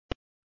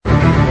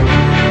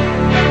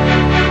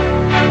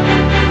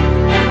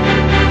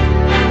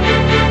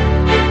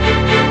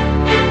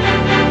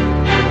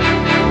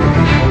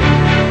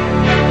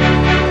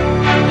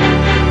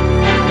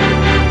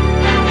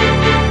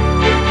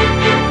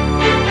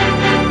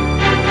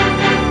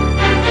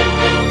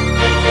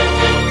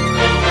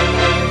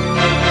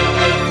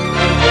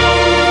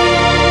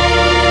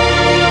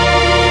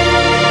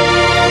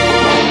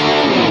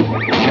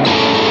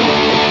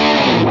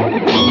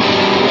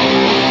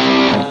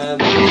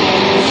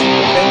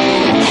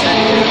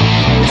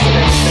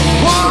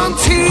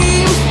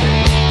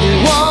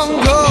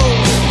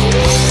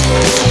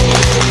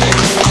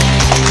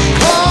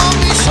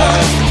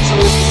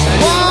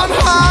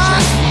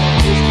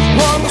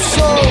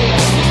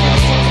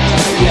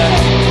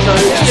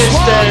just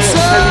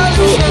having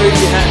to move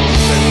your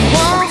hands.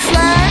 One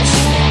flash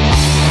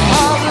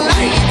of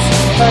light.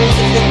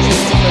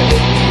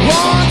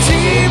 One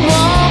team,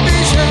 one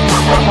vision.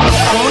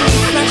 One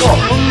flash,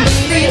 one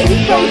belief,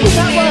 one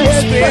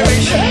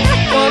inspiration.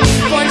 One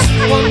voice,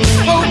 one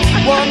hope,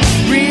 one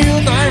real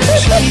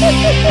direction. Whoa,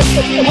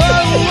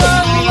 whoa,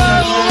 whoa,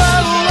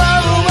 whoa, whoa,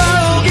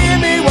 whoa. Give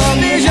me one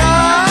vision.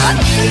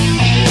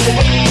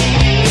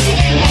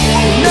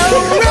 No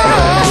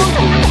wrong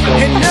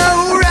and no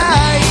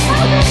right.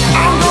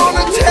 I'm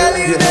gonna tell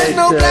you there's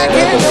no black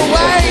and no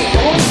white.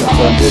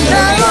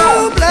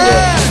 No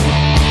blood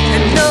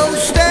and no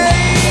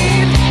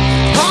stain.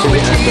 All we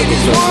need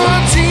is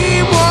one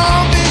team,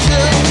 one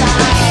vision.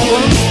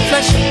 One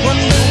flesh,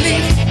 one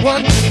belief,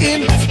 one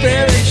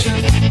inspiration.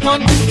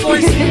 One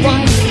voice,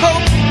 one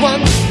hope,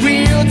 one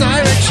real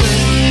direction.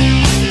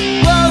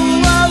 Whoa,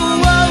 whoa,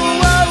 whoa,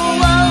 whoa,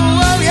 whoa,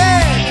 whoa,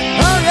 yeah.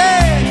 Oh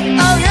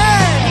yeah, oh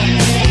yeah.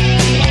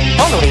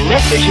 Following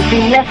message has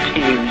been left for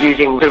you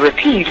using the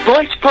repeat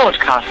voice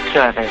broadcast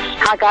service.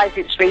 Hi guys,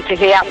 it's Rita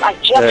here. I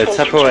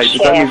just wanted to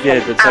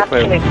share some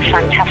absolutely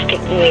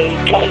fantastic news.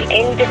 The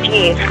end of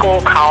year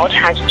scorecard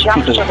has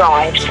just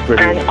arrived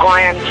and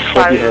I am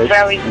so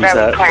very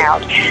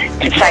proud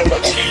to say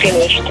that we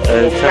finished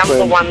in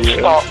the #1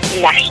 spot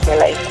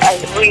nationally. A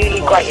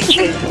really great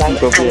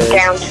achievement and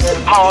down to the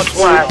hard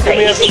work that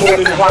each and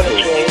every one of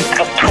you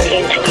have put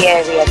into the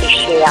area this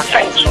year.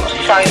 Thank you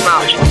so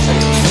much.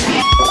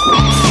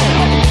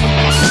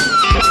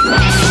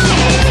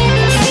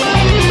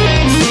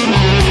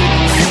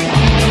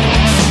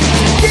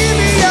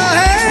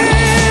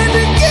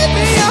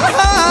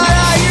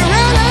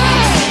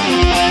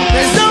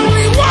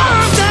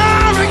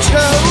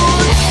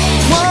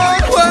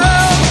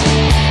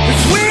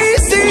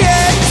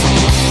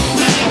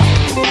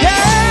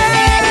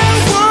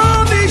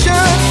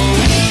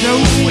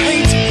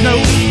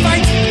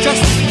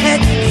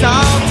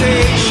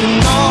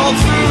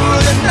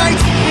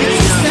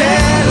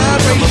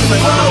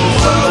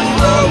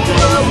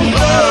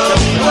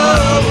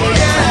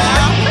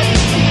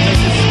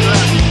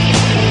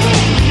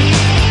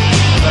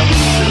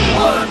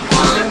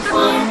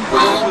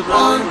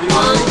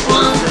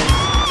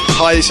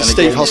 Hi, this is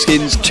Steve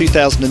Hoskins.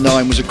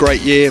 2009 was a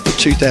great year, but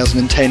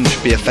 2010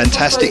 should be a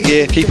fantastic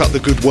year. Keep up the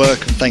good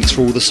work and thanks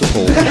for all the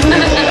support.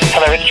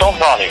 Hello, it's John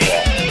Barney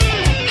here.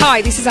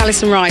 Hi, this is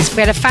Alison Rice.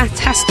 We had a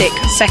fantastic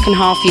second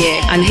half year,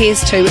 and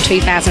here's to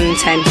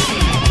 2010.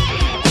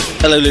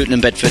 Hello Luton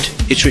and Bedford,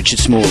 it's Richard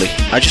Smalley.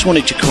 I just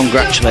wanted to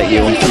congratulate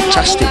you on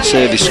fantastic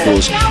service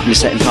scores in the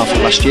second half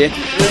of last year.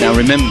 Now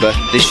remember,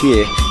 this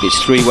year it's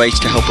 3 ways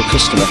to help a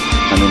customer,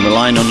 and I'm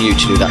relying on you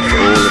to do that for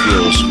all of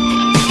yours.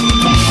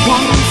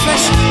 One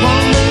flesh,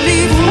 one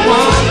belief,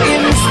 one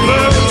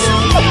inspiration.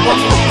 One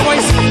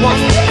voice,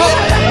 one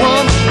hope,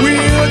 one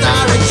real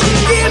direction.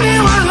 Give me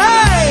one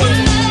life,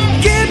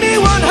 give me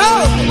one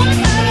hope.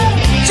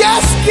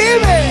 Just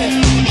give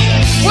me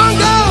one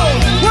goal,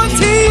 one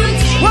team,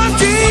 one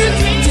dream.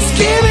 Just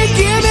give me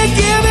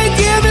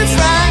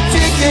fried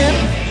chicken.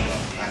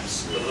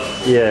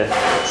 Yeah.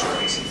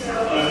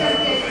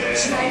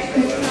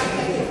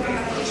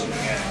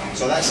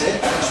 So that's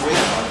it. That's really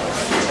fun.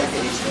 Take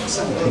it easy on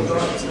Sunday.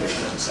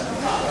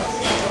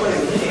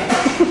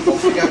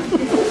 Off we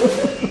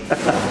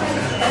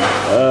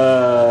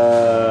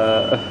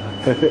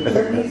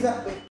go.